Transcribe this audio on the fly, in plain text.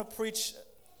Preach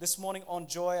this morning on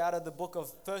joy out of the book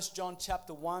of First John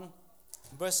chapter 1,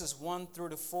 verses 1 through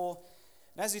to 4.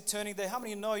 And as you're turning there, how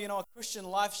many know, a Christian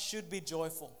life should be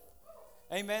joyful?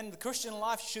 Amen. The Christian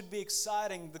life should be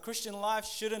exciting. The Christian life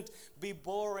shouldn't be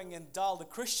boring and dull. The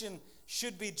Christian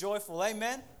should be joyful.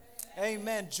 Amen.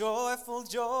 Amen. Joyful,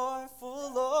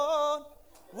 joyful Lord,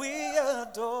 we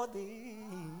adore thee.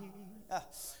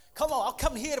 Come on, I'll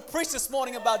come here to preach this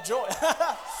morning about joy.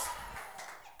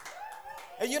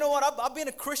 And you know what? I've been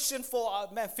a Christian for,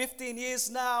 15 years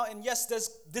now. And yes, there's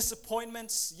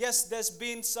disappointments. Yes, there's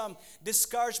been some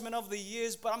discouragement over the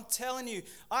years. But I'm telling you,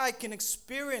 I can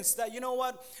experience that. You know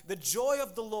what? The joy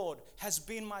of the Lord has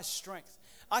been my strength.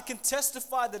 I can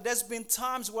testify that there's been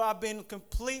times where I've been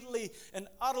completely and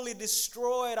utterly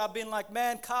destroyed. I've been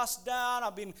cast down.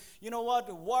 I've been,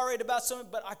 worried about something.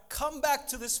 But I come back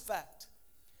to this fact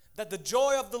that the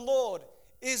joy of the Lord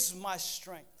is my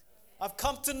strength. I've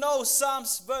come to know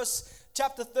Psalms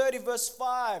chapter 30, verse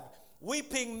 5.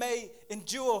 Weeping may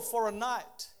endure for a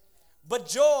night, but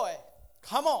joy,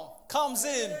 comes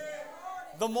in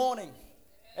the morning.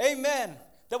 Amen.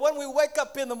 That when we wake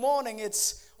up in the morning,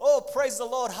 it's, oh, praise the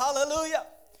Lord, hallelujah.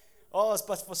 Oh,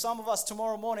 but for some of us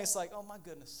tomorrow morning, it's like, oh my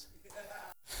goodness.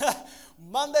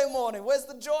 Monday morning, where's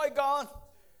the joy gone?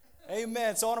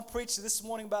 Amen. So I want to preach this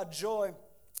morning about joy.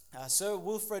 Sir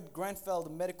Wilfred Granfeld, a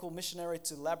medical missionary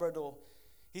to Labrador,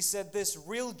 he said this: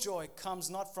 real joy comes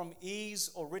not from ease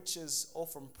or riches or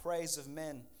from praise of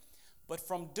men, but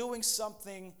from doing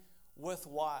something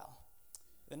worthwhile.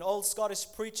 An old Scottish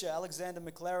preacher, Alexander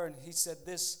MacLaren, he said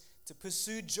this: to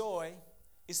pursue joy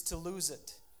is to lose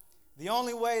it. The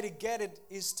only way to get it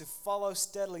is to follow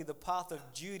steadily the path of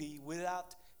duty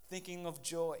without thinking of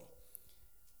joy.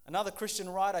 Another Christian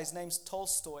writer, his name's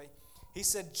Tolstoy, he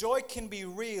said, joy can be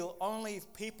real only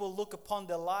if people look upon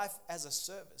their life as a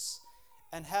service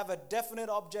and have a definite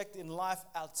object in life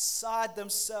outside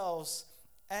themselves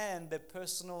and their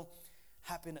personal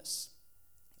happiness.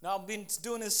 Now, I've been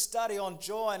doing this study on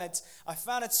joy, and I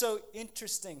found it so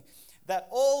interesting that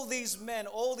all these men,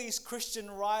 all these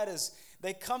Christian writers,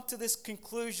 they come to this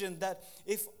conclusion that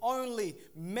if only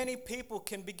many people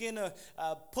can begin to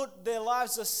put their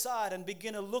lives aside and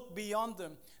begin to look beyond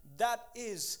them, that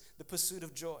is the pursuit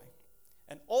of joy.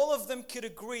 And all of them could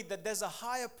agree that there's a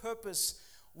higher purpose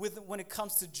when it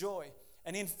comes to joy.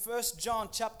 And in 1 John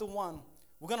chapter 1,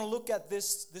 we're going to look at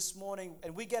this morning,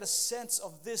 and we get a sense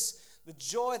of this, the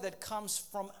joy that comes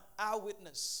from our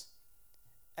witness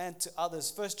and to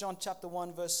others. 1 John chapter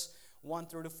 1, verse 1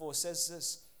 through to 4 says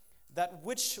this: that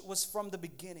which was from the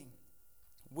beginning,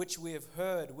 which we have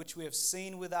heard, which we have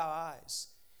seen with our eyes,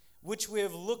 which we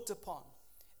have looked upon,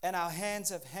 and our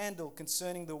hands have handled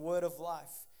concerning the word of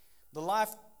life. The life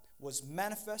was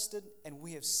manifested, and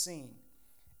we have seen,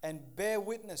 and bear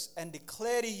witness, and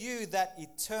declare to you that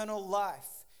eternal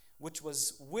life, which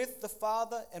was with the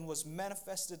Father and was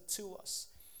manifested to us.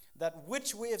 That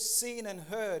which we have seen and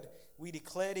heard, we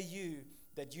declare to you,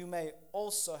 that you may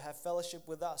also have fellowship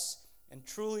with us. And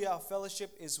truly our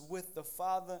fellowship is with the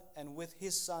Father and with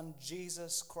his Son,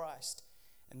 Jesus Christ.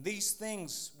 And these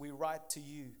things we write to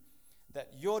you, that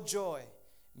your joy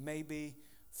may be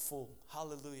full.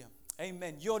 Hallelujah.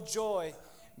 Amen. Your joy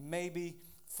may be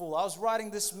full. I was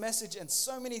writing this message, and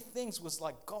so many things was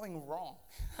going wrong.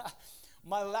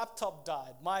 My laptop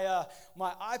died. My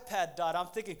iPad died. I'm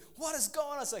thinking, what is going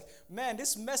on? I was like, man,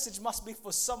 this message must be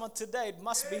for someone today. It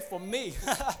must be for me.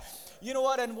 You know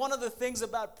what? And one of the things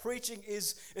about preaching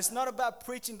is it's not about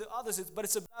preaching to others, but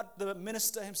it's about the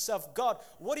minister himself. God,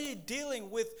 what are you dealing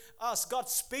with us? God,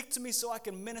 speak to me so I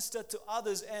can minister to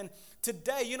others. And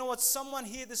today, you know what? Someone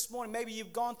here this morning, maybe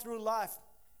you've gone through life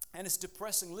and it's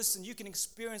depressing. Listen, you can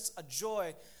experience a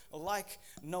joy like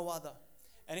no other.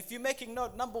 And if you're making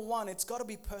note, number one, it's got to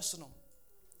be personal.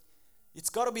 It's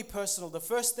got to be personal. The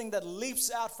first thing that leaps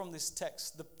out from this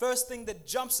text, the first thing that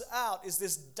jumps out is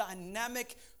this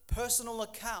dynamic personal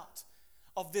account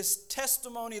of this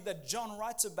testimony that John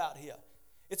writes about here.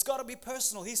 It's got to be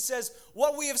personal. He says,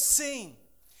 what we have seen.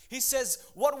 He says,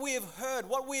 what we have heard,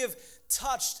 what we have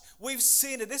touched, we've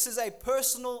seen it. This is a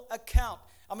personal account.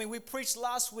 I mean, we preached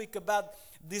last week about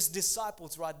these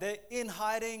disciples, right? They're in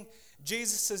hiding.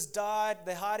 Jesus has died.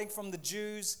 They're hiding from the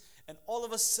Jews. And all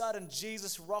of a sudden,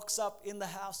 Jesus rocks up in the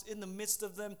house, in the midst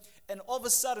of them. And all of a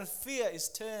sudden, fear is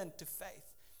turned to faith.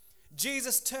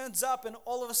 Jesus turns up, and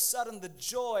all of a sudden the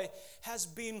joy has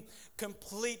been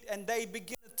complete, and they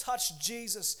begin to touch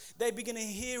Jesus. They begin to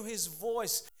hear his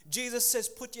voice. Jesus says,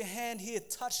 put your hand here,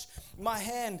 touch my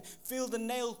hand, feel the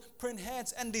nail print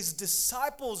hands. And these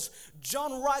disciples,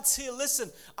 John writes here,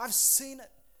 listen, I've seen it.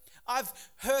 I've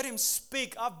heard him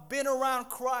speak. I've been around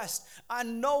Christ. I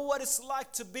know what it's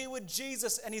like to be with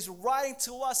Jesus. And he's writing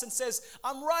to us and says,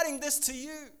 I'm writing this to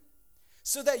you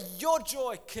so that your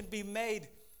joy can be made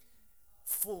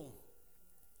full.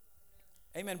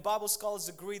 Amen. Bible scholars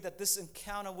agree that this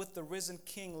encounter with the risen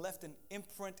King left an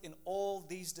imprint in all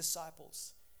these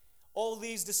disciples. All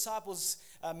these disciples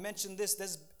mentioned this.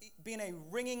 There's been a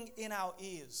ringing in our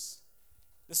ears.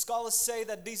 The scholars say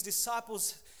that these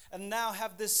disciples now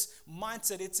have this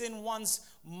mindset. It's in one's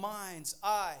mind's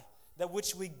eye, that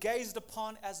which we gazed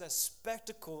upon as a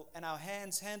spectacle and our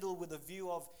hands handled with a view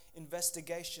of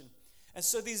investigation. And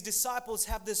so these disciples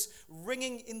have this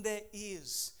ringing in their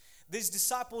ears. These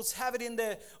disciples have it in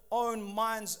their own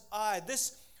mind's eye.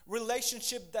 This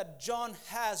relationship that John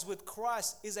has with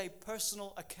Christ is a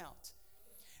personal account.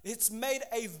 It's made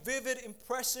a vivid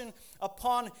impression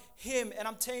upon him. And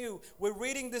I'm telling you, we're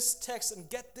reading this text, and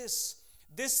get this.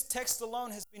 This text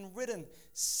alone has been written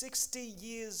 60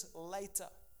 years later.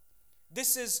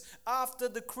 This is after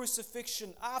the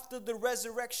crucifixion, after the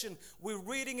resurrection. We're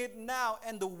reading it now,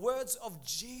 and the words of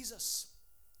Jesus.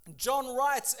 John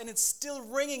writes, and it's still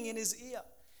ringing in his ear.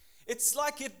 It's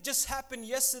like it just happened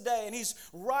yesterday, and he's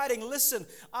writing, listen,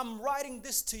 I'm writing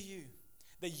this to you,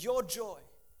 that your joy,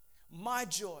 my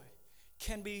joy,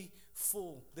 can be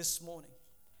full this morning.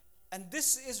 And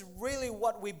this is really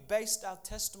what we based our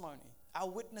testimony, our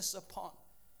witness upon.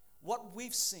 What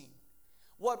we've seen,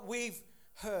 what we've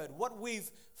heard, what we've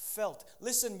felt.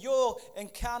 Listen, your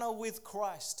encounter with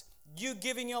Christ, you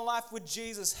giving your life with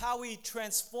Jesus, how he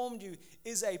transformed you,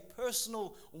 is a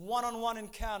personal one-on-one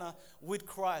encounter with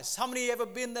Christ. How many have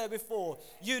ever been there before?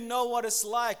 You know what it's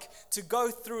like to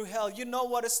go through hell. You know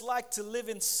what it's like to live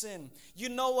in sin. You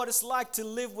know what it's like to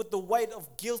live with the weight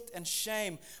of guilt and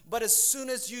shame. But as soon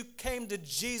as you came to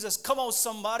Jesus, come on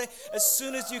somebody, as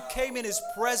soon as you came in his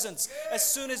presence, as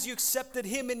soon as you accepted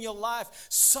him in your life,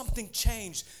 something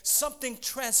changed, something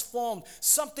transformed,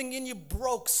 something in you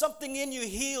broke, something in you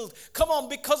healed. Come on,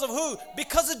 because of who?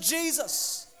 Because of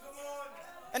Jesus.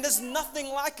 And there's nothing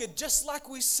like it. Just like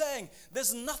we sang,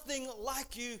 there's nothing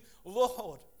like you,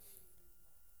 Lord.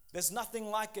 There's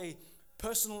nothing like a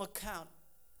personal account,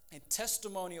 a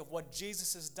testimony of what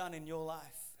Jesus has done in your life.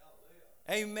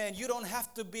 Amen. You don't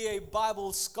have to be a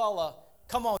Bible scholar.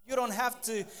 Come on, you don't have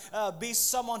to be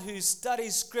someone who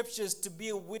studies scriptures to be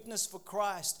a witness for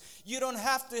Christ. You don't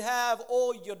have to have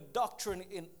all your doctrine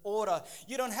in order.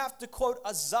 You don't have to quote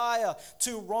Isaiah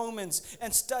to Romans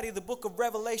and study the book of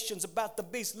Revelations about the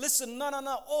beast. Listen,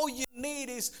 no. All you need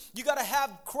is you got to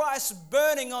have Christ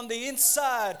burning on the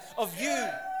inside of you.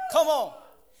 Come on.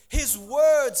 His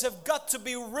words have got to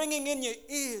be ringing in your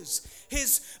ears.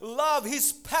 His love,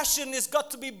 his passion has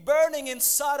got to be burning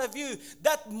inside of you.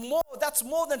 That's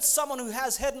more than someone who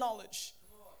has head knowledge.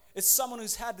 It's someone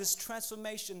who's had this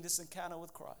transformation, this encounter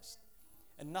with Christ.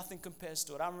 And nothing compares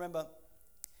to it. I remember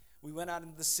we went out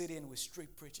into the city and we're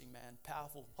street preaching, man.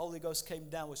 Powerful. Holy Ghost came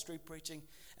down with street preaching.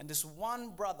 And this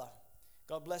one brother,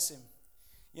 God bless him,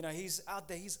 you know, he's out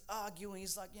there, he's arguing.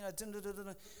 He's like, you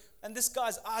know, and this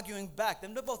guy's arguing back.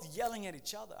 They're both yelling at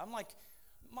each other. I'm like,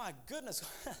 my goodness.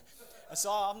 And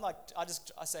so I'm like,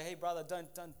 I say, hey brother, don't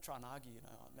try and argue, you know,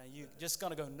 man, you're just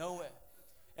gonna go nowhere.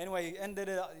 Anyway, ended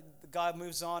it. The guy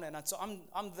moves on, and so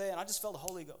I'm there, and I just felt the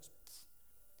Holy Ghost.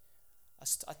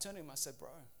 I turned to him. I said, bro,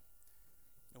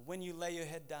 you know, when you lay your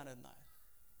head down at night,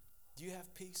 do you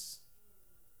have peace?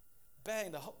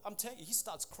 Bang! I'm telling you, he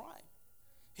starts crying.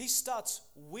 He starts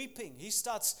weeping. He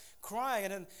starts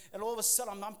crying. And all of a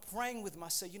sudden, I'm praying with him. I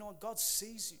say, you know what? God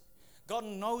sees you. God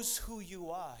knows who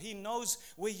you are. He knows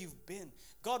where you've been.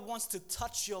 God wants to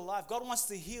touch your life. God wants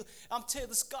to heal. I'm telling you,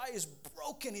 this guy is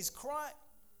broken. He's crying.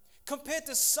 Compared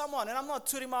to someone, and I'm not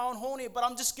tooting my own horn here, but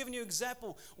I'm just giving you an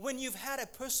example. When you've had a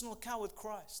personal encounter with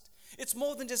Christ, it's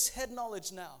more than just head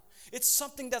knowledge now. It's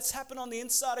something that's happened on the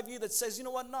inside of you that says, you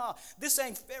know what? Nah, this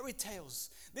ain't fairy tales.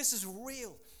 This is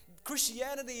real.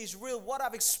 Christianity is real. What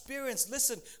I've experienced,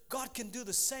 listen, God can do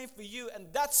the same for you. And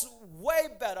that's way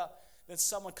better than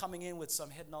someone coming in with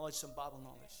some head knowledge, some Bible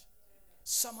knowledge.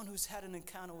 Someone who's had an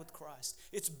encounter with Christ.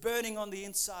 It's burning on the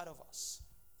inside of us.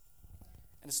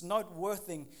 And it's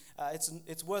noteworthy,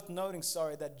 it's worth noting,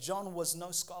 that John was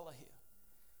no scholar here.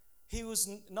 He was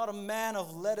not a man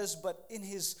of letters, but in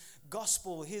his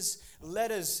gospel, his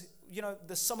letters, you know,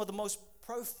 some of the most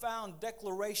profound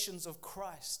declarations of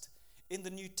Christ in the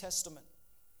New Testament.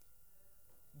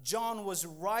 John was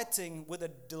writing with a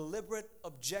deliberate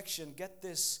objection, get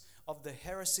this, of the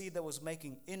heresy that was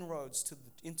making inroads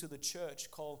into the church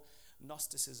called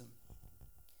Gnosticism.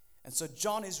 And so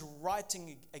John is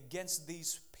writing against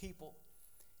these people.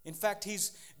 In fact,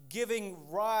 he's giving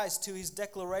rise to his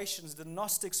declarations. The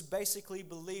Gnostics basically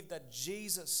believed that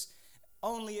Jesus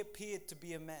only appeared to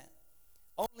be a man,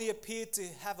 only appeared to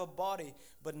have a body,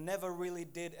 but never really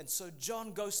did. And so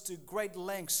John goes to great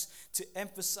lengths to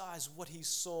emphasize what he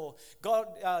saw.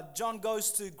 John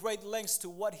goes to great lengths to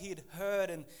what he had heard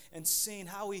and seen,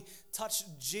 how he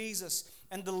touched Jesus.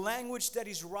 And the language that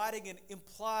he's writing in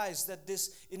implies that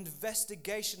this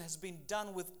investigation has been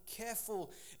done with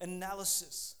careful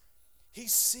analysis.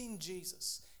 He's seen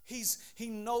Jesus. He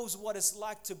knows what it's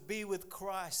like to be with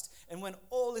Christ. And when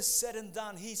all is said and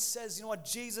done, he says, you know what?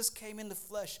 Jesus came in the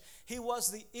flesh. He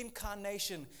was the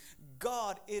incarnation,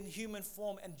 God in human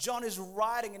form. And John is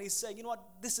writing and he's saying, you know what?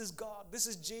 This is God. This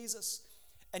is Jesus.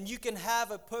 And you can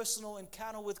have a personal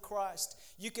encounter with Christ.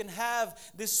 You can have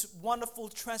this wonderful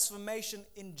transformation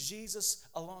in Jesus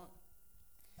alone.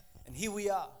 And here we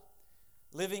are,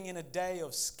 living in a day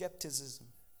of skepticism.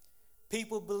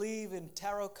 People believe in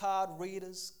tarot card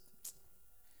readers.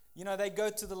 You know, they go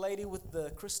to the lady with the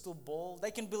crystal ball.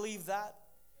 They can believe that.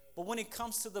 But when it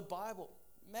comes to the Bible,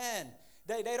 man,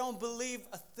 they don't believe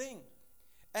a thing.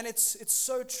 And it's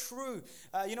so true.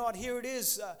 You know what? Here it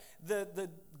is. The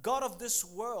God of this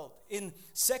world in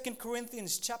 2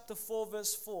 Corinthians chapter 4,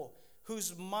 verse 4,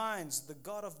 whose minds the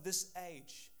God of this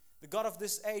age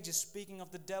is speaking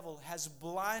of the devil, has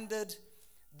blinded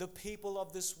the people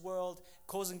of this world,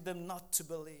 causing them not to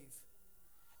believe.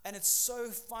 And it's so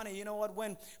funny, you know what,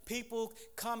 when people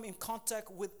come in contact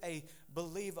with a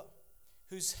believer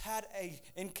who's had an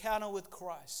encounter with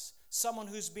Christ, someone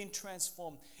who's been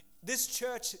transformed. This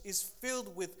church is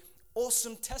filled with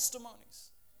awesome testimonies.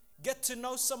 Get to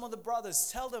know some of the brothers.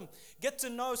 Tell them, get to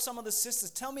know some of the sisters.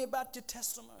 Tell me about your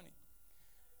testimony.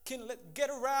 Get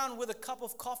around with a cup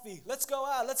of coffee. Let's go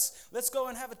out. Let's go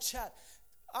and have a chat.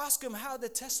 Ask them how their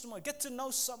testimony. Get to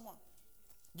know someone.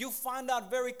 You'll find out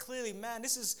very clearly, man,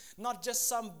 this is not just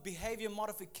some behavior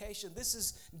modification. This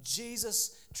is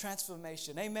Jesus'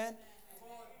 transformation. Amen?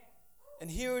 And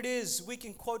here it is. We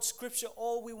can quote scripture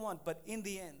all we want, but in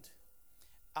the end,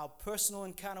 our personal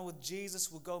encounter with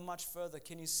Jesus will go much further.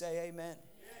 Can you say amen?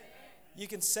 You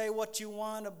can say what you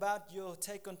want about your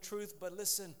take on truth, but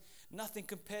listen, nothing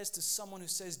compares to someone who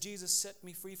says, Jesus set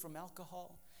me free from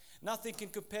alcohol. Nothing can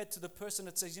compare to the person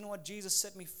that says, you know what, Jesus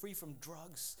set me free from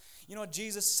drugs. You know what,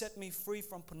 Jesus set me free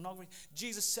from pornography.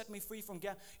 Jesus set me free from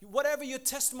gambling. Whatever your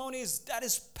testimony is, that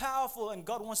is powerful, and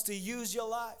God wants to use your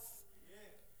life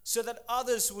so that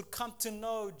others would come to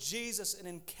know Jesus and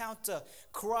encounter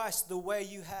Christ the way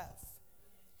you have.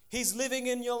 He's living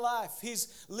in your life.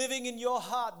 He's living in your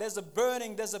heart. There's a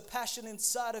burning, there's a passion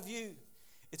inside of you.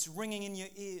 It's ringing in your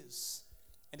ears.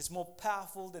 And it's more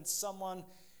powerful than someone,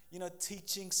 you know,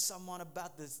 teaching someone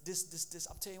about this.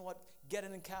 I'm telling you what, get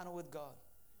an encounter with God.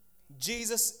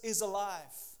 Jesus is alive.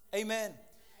 Amen.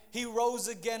 He rose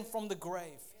again from the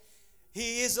grave.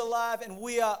 He is alive, and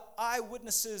we are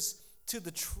eyewitnesses to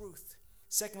the truth.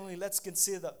 Secondly, let's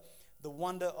consider the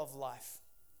wonder of life.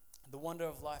 The wonder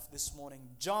of life this morning.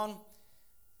 John,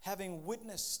 having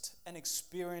witnessed and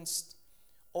experienced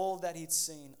all that he'd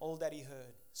seen, all that he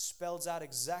heard, spells out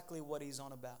exactly what he's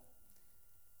on about.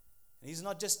 And he's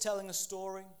not just telling a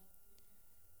story.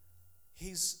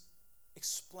 He's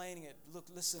explaining it. Look,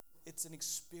 listen, it's an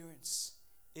experience.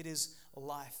 It is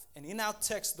life. And in our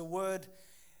text, the word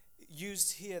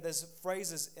used here, there's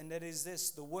phrases, and that is this,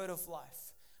 the word of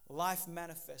life. Life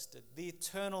manifested, the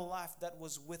eternal life that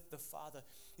was with the Father.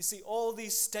 You see, all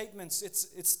these statements,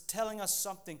 it's telling us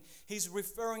something. He's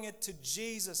referring it to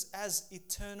Jesus as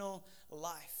eternal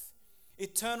life.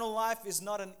 Eternal life is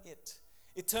not an it.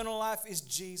 Eternal life is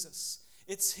Jesus.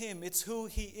 It's Him. It's who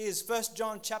He is. 1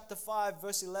 John chapter 5,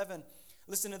 verse 11.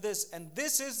 Listen to this. And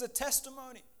this is the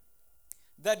testimony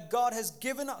that God has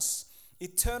given us,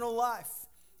 eternal life.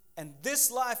 And this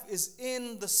life is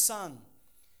in the Son.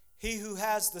 He who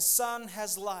has the Son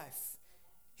has life.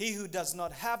 He who does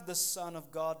not have the Son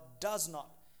of God does not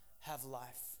have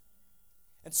life.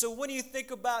 And so when you think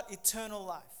about eternal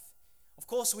life, of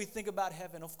course we think about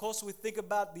heaven. Of course we think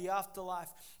about the afterlife.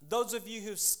 Those of you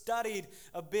who've studied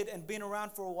a bit and been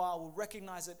around for a while will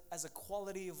recognize it as a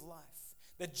quality of life.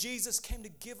 That Jesus came to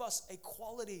give us a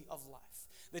quality of life.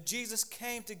 That Jesus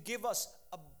came to give us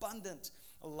abundant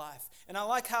life. And I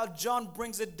like how John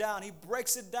brings it down. He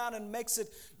breaks it down and makes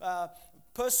it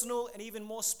personal and even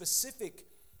more specific.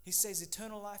 He says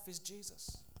eternal life is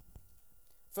Jesus.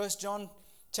 1 John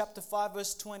chapter 5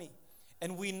 verse 20.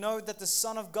 And we know that the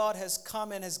Son of God has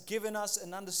come and has given us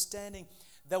an understanding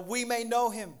that we may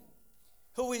know Him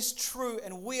who is true,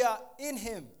 and we are in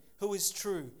Him who is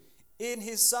true, in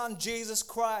His Son Jesus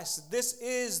Christ. This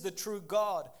is the true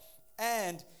God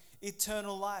and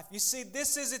eternal life. You see,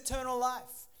 this is eternal life.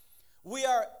 We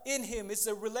are in Him. It's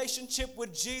a relationship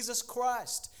with Jesus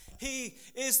Christ. He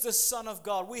is the Son of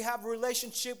God. We have a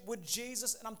relationship with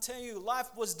Jesus. And I'm telling you, life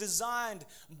was designed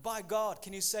by God.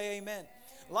 Can you say amen?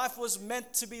 Life was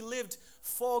meant to be lived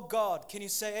for God. Can you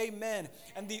say amen?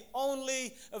 And the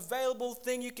only available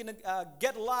thing you can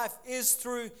get life is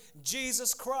through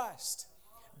Jesus Christ.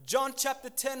 John chapter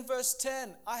 10 verse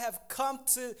 10, I have come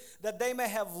to that they may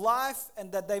have life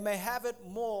and that they may have it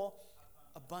more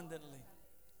abundantly.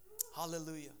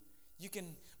 Hallelujah. You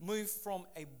can move from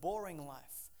a boring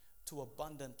life to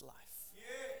abundant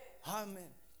life. Amen.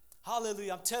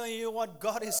 Hallelujah. I'm telling you what,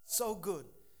 God is so good.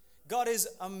 God is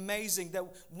amazing that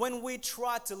when we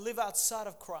try to live outside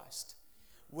of Christ,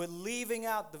 we're leaving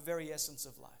out the very essence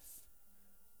of life.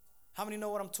 How many know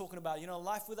what I'm talking about? You know,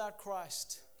 life without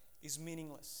Christ is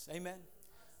meaningless. Amen.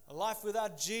 A life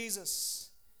without Jesus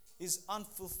is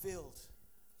unfulfilled.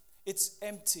 It's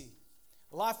empty.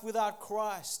 Life without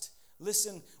Christ,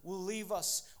 listen, will leave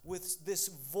us with this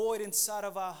void inside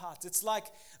of our hearts. It's like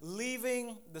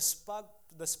leaving the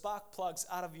spark plugs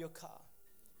out of your car.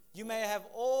 You may have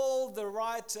all the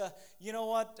right,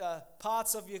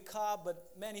 parts of your car,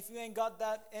 but man, if you ain't got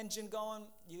that engine going,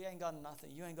 you ain't got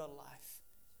nothing. You ain't got life.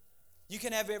 You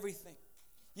can have everything.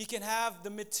 You can have the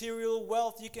material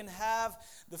wealth. You can have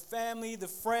the family, the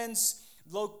friends,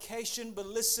 location. But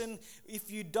listen,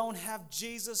 if you don't have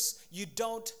Jesus, you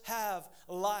don't have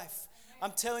life.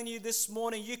 I'm telling you this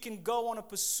morning, you can go on a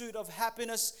pursuit of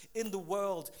happiness in the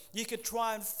world. You can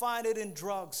try and find it in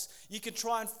drugs. You can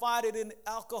try and find it in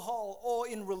alcohol or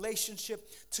in relationship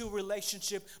to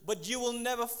relationship. But you will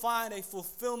never find a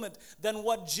fulfillment than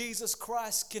what Jesus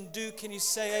Christ can do. Can you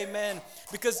say amen?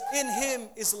 Because in Him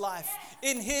is life.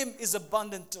 In Him is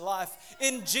abundant life.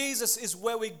 In Jesus is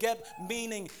where we get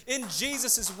meaning. In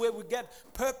Jesus is where we get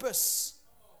purpose.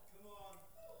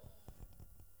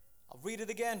 Read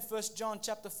it again, 1 John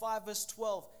chapter 5 verse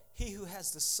 12. He who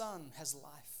has the Son has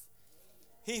life.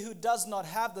 He who does not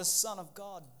have the Son of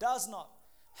God does not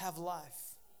have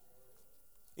life.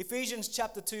 Ephesians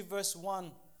chapter 2 verse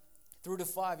 1 through to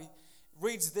 5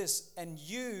 reads this, and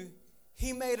you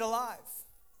He made alive.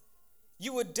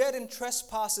 You were dead in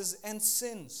trespasses and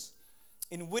sins,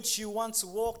 in which you once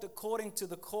walked according to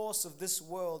the course of this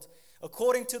world,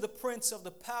 according to the prince of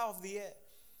the power of the air,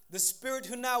 the spirit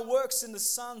who now works in the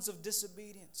sons of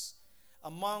disobedience,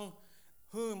 among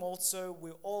whom also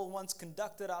we all once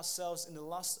conducted ourselves in the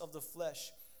lust of the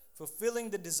flesh, fulfilling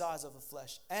the desires of the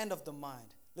flesh and of the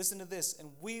mind. Listen to this.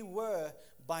 And we were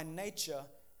by nature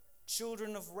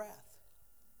children of wrath.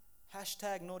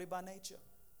 Hashtag naughty by nature.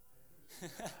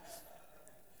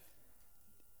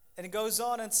 And it goes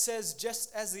on and says,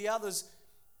 just as the others,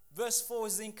 verse 4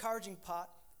 is the encouraging part,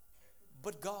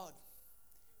 but God,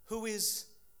 who is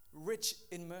rich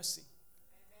in mercy,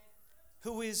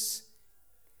 who is,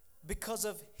 because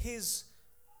of His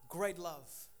great love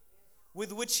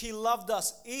with which He loved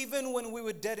us, even when we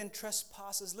were dead in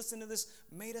trespasses, listen to this,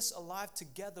 made us alive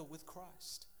together with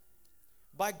Christ.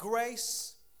 By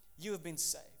grace you have been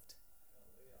saved.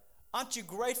 Aren't you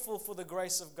grateful for the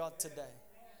grace of God today?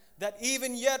 That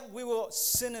even yet we were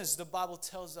sinners, the Bible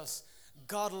tells us,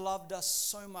 God loved us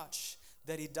so much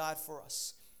that He died for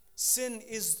us. Sin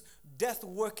is death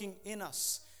working in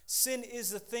us. Sin is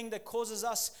the thing that causes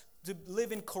us to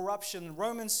live in corruption.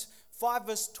 Romans 5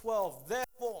 verse 12.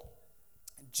 Therefore,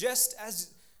 just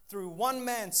as through one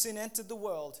man sin entered the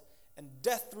world, and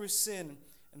death through sin,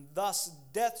 and thus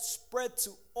death spread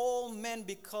to all men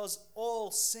because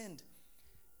all sinned.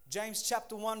 James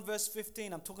chapter 1 verse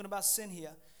 15. I'm talking about sin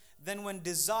here. Then when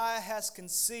desire has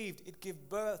conceived, it gives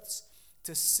birth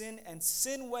to sin, and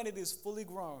sin, when it is fully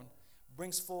grown,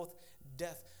 brings forth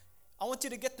death. I want you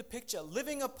to get the picture.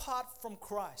 Living apart from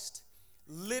Christ,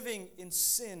 living in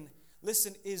sin,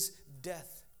 listen, is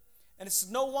death. And it's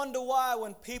no wonder why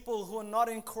when people who are not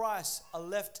in Christ are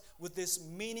left with this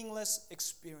meaningless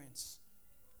experience.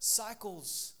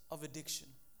 Cycles of addiction.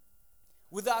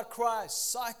 Without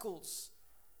Christ, cycles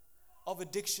of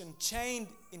addiction, chained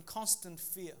in constant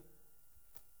fear,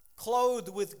 clothed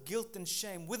with guilt and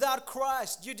shame. Without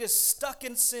Christ, you're just stuck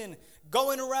in sin,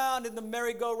 going around in the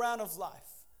merry-go-round of life.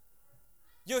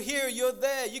 You're here, you're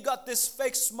there, you got this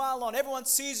fake smile on. Everyone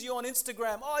sees you on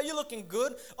Instagram. Oh, you're looking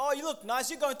good. Oh, you look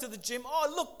nice. You're going to the gym.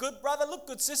 Oh, look good, brother. Look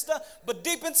good, sister. But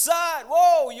deep inside,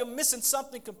 whoa, you're missing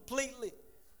something completely.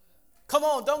 Come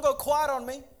on, don't go quiet on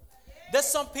me. There's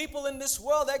some people in this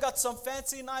world, they got some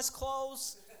fancy, nice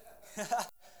clothes.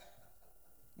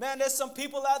 Man, there's some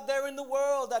people out there in the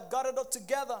world that got it up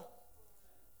together.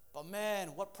 But man,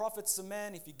 what profits a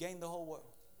man if you gain the whole world?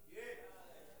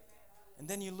 And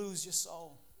then you lose your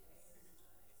soul.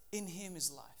 In Him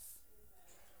is life.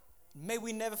 May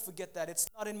we never forget that. It's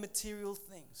not in material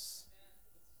things,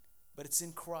 but it's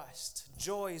in Christ.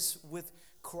 Joy is with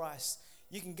Christ.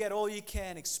 You can get all you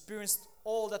can, experience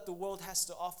all that the world has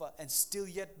to offer, and still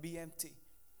yet be empty.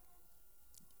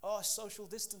 Oh, social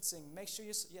distancing. Make sure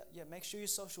you're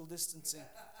social distancing.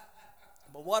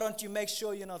 But why don't you make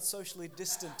sure you're not socially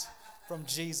distant from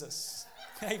Jesus?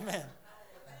 Amen.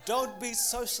 Don't be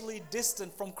socially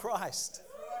distant from Christ.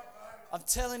 I'm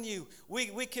telling you,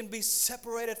 we can be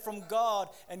separated from God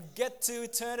and get to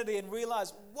eternity and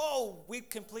realize, whoa, we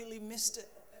completely missed it.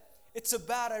 It's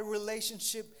about a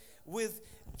relationship with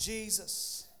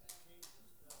Jesus.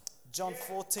 John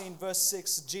 14, verse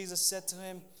 6, Jesus said to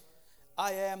him,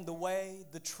 I am the way,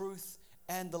 the truth,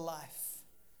 and the life.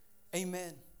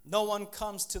 Amen. No one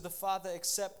comes to the Father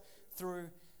except through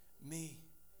me.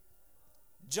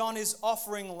 John is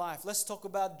offering life. Let's talk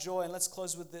about joy, and let's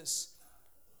close with this.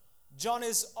 John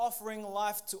is offering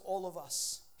life to all of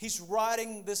us. He's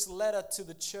writing this letter to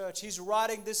the church. He's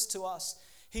writing this to us.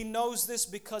 He knows this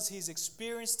because he's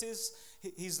experienced this.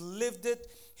 He's lived it.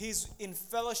 He's in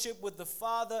fellowship with the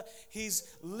Father.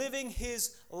 He's living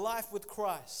his life with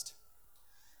Christ.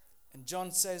 And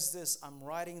John says this, I'm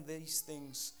writing these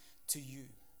things to you.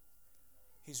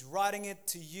 He's writing it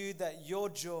to you that your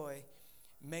joy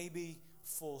may be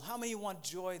full. How many want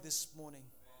joy this morning?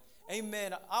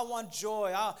 Amen. I want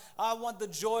joy. I want the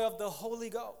joy of the Holy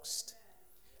Ghost.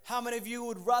 How many of you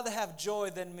would rather have joy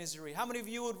than misery? How many of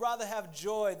you would rather have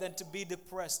joy than to be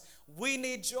depressed? We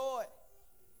need joy.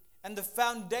 And the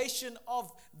foundation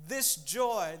of this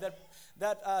joy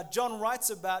that John writes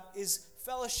about is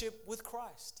fellowship with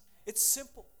Christ. It's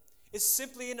simple. It's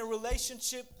simply in a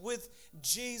relationship with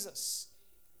Jesus.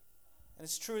 And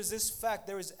as true as this fact,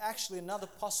 there is actually another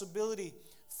possibility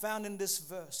found in this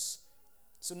verse.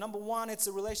 So number one, it's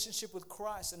a relationship with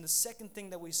Christ. And the second thing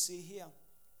that we see here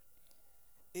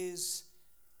is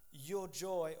your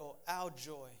joy or our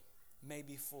joy may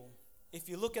be full. If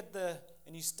you look at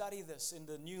and you study this in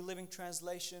the New Living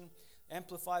Translation,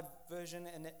 Amplified Version,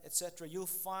 and etc., you'll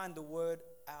find the word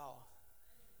our.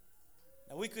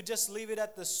 Now we could just leave it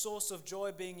at the source of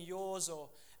joy being yours or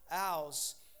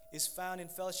ours is found in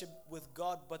fellowship with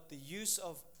God, but the use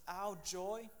of our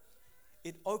joy,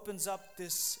 it opens up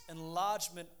this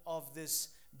enlargement of this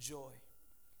joy.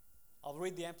 I'll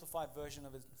read the Amplified Version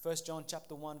of it. 1 John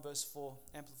chapter 1, verse 4,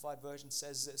 Amplified Version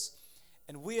says this,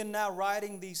 and we are now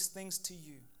writing these things to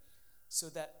you so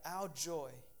that our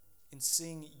joy in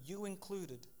seeing you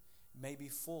included may be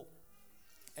full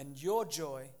and your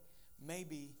joy may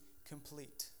be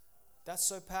complete. That's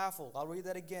so powerful. I'll read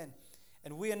that again.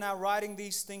 And we are now writing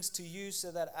these things to you so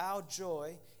that our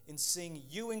joy in seeing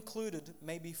you included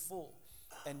may be full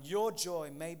and your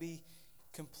joy may be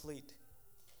complete.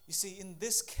 You see, in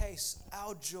this case,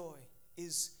 our joy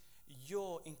is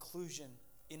your inclusion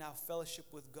in our fellowship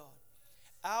with God.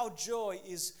 Our joy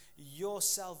is your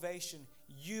salvation,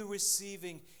 you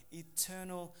receiving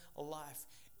eternal life.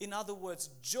 In other words,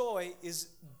 joy is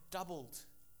doubled.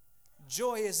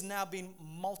 Joy has now been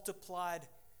multiplied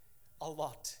a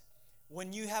lot.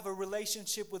 When you have a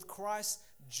relationship with Christ,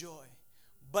 joy.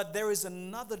 But there is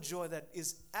another joy that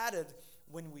is added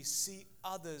when we see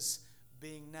others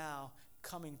being now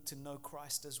coming to know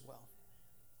Christ as well.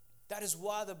 That is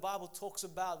why the Bible talks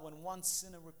about when one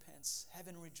sinner repents,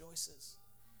 heaven rejoices.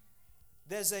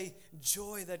 There's a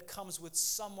joy that comes with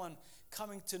someone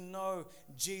coming to know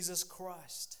Jesus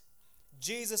Christ.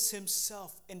 Jesus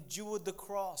himself endured the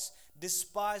cross,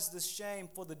 despised the shame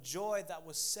for the joy that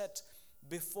was set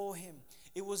before him.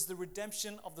 It was the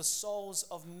redemption of the souls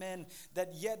of men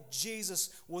that yet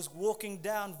Jesus was walking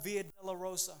down Via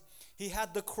Dolorosa. He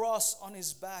had the cross on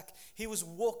his back. He was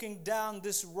walking down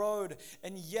this road,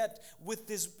 and yet with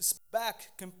his back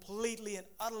completely and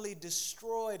utterly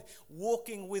destroyed,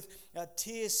 walking with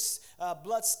tears,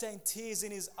 blood-stained tears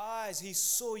in his eyes, he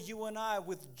saw you and I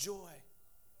with joy.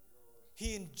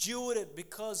 He endured it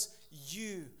because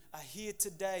you are here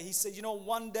today. He said, you know,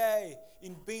 one day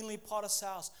in Beanley Potter's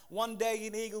house, one day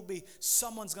in Eagleby,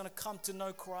 someone's going to come to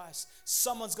know Christ.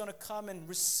 Someone's going to come and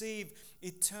receive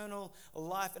eternal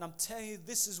life. And I'm telling you,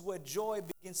 this is where joy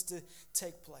begins to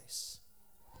take place.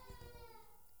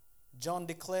 John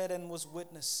declared and was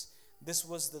witness. This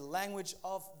was the language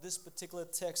of this particular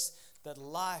text, that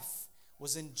life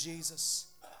was in Jesus.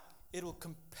 It will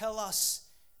compel us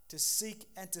to seek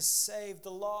and to save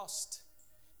the lost,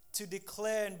 to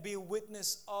declare and be a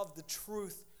witness of the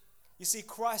truth. You see,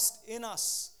 Christ in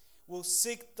us will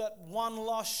seek that one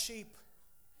lost sheep,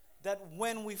 that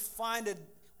when we find it,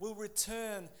 we'll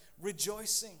return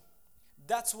rejoicing.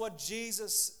 That's what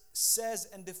Jesus says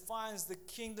and defines the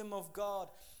kingdom of God.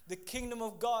 The kingdom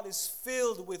of God is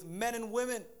filled with men and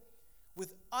women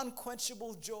with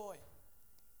unquenchable joy.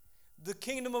 The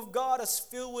kingdom of God is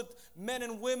filled with men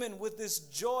and women with this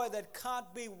joy that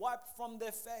can't be wiped from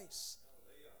their face.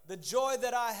 The joy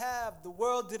that I have, the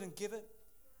world didn't give it,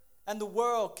 and the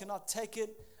world cannot take it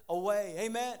away.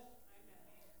 Amen.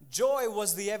 Joy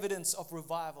was the evidence of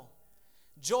revival.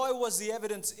 Joy was the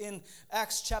evidence in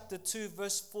Acts chapter 2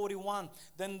 verse 41.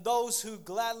 Then those who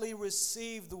gladly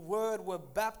received the word were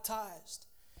baptized.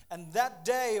 And that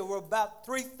day were about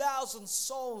 3,000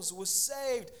 souls were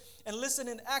saved. And listen,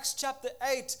 in Acts chapter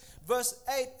 8 verse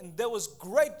 8, and there was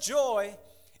great joy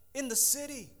in the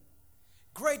city.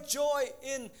 Great joy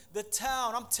in the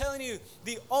town. I'm telling you,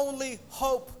 the only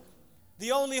hope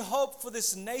for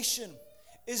this nation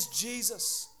is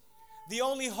Jesus. The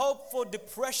only hope for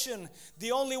depression,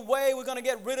 the only way we're going to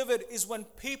get rid of it is when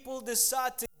people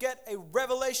decide to get a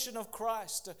revelation of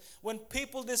Christ. When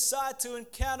people decide to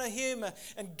encounter Him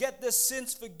and get their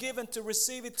sins forgiven to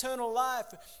receive eternal life.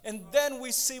 And then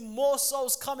we see more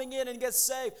souls coming in and get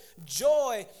saved.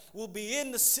 Joy will be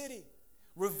in the city.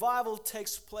 Revival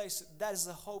takes place. That is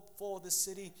the hope for the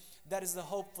city. That is the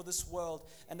hope for this world.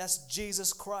 And that's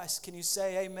Jesus Christ. Can you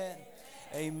say amen?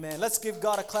 Amen. Let's give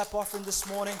God a clap offering this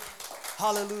morning.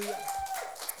 Hallelujah.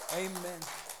 Amen.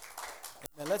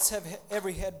 Amen. Let's have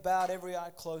every head bowed, every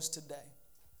eye closed today.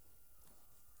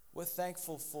 We're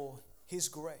thankful for His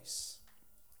grace,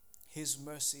 His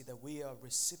mercy, that we are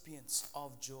recipients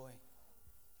of joy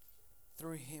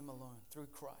through Him alone, through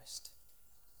Christ.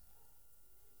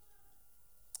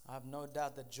 I have no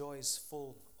doubt that joy is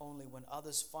full only when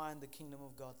others find the kingdom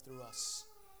of God through us.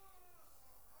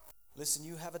 Listen,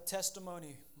 you have a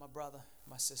testimony, my brother,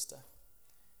 my sister.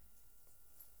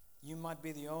 You might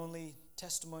be the only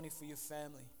testimony for your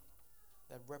family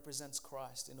that represents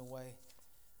Christ in a way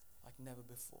like never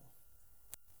before.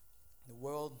 The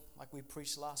world, like we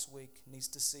preached last week, needs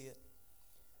to see it.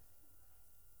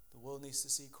 The world needs to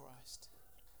see Christ.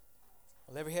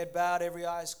 Well, every head bowed, every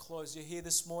eye is closed. You're here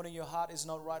this morning, your heart is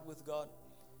not right with God.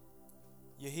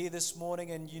 You're here this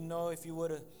morning and you know if you were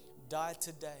to die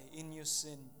today in your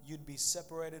sin, you'd be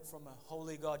separated from a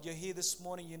holy God. You're here this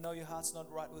morning, you know your heart's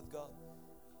not right with God.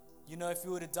 You know if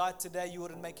you were to die today, you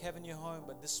wouldn't make heaven your home.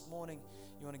 But this morning,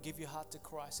 you want to give your heart to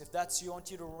Christ. If that's you, I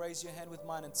want you to raise your hand with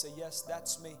mine and say, yes,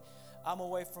 that's me. I'm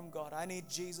away from God. I need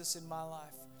Jesus in my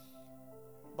life.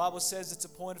 The Bible says it's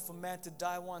appointed for man to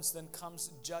die once, then comes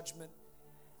judgment.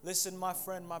 Listen, my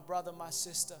friend, my brother, my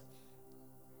sister.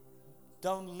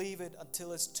 Don't leave it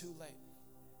until it's too late.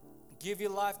 Give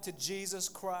your life to Jesus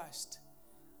Christ.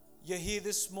 You're here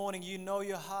this morning. You know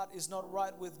your heart is not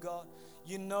right with God.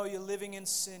 You know you're living in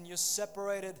sin. You're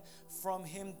separated from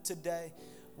Him today.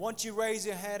 Won't you raise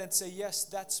your hand and say, yes,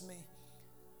 that's me.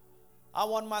 I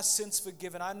want my sins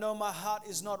forgiven. I know my heart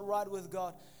is not right with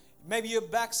God. Maybe you're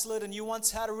backslidden. You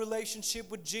once had a relationship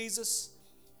with Jesus.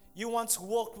 You once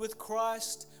walked with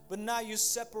Christ, but now you're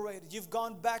separated. You've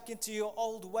gone back into your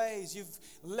old ways. You've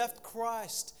left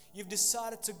Christ. You've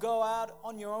decided to go out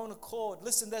on your own accord.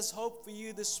 Listen, there's hope for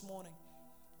you this morning.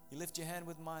 You lift your hand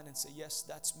with mine and say, yes,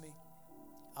 that's me.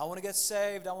 I want to get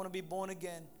saved. I want to be born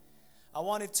again. I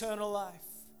want eternal life.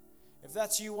 If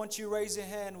that's you, won't you raise your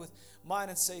hand with mine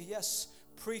and say, yes,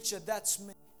 preacher, that's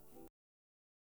me.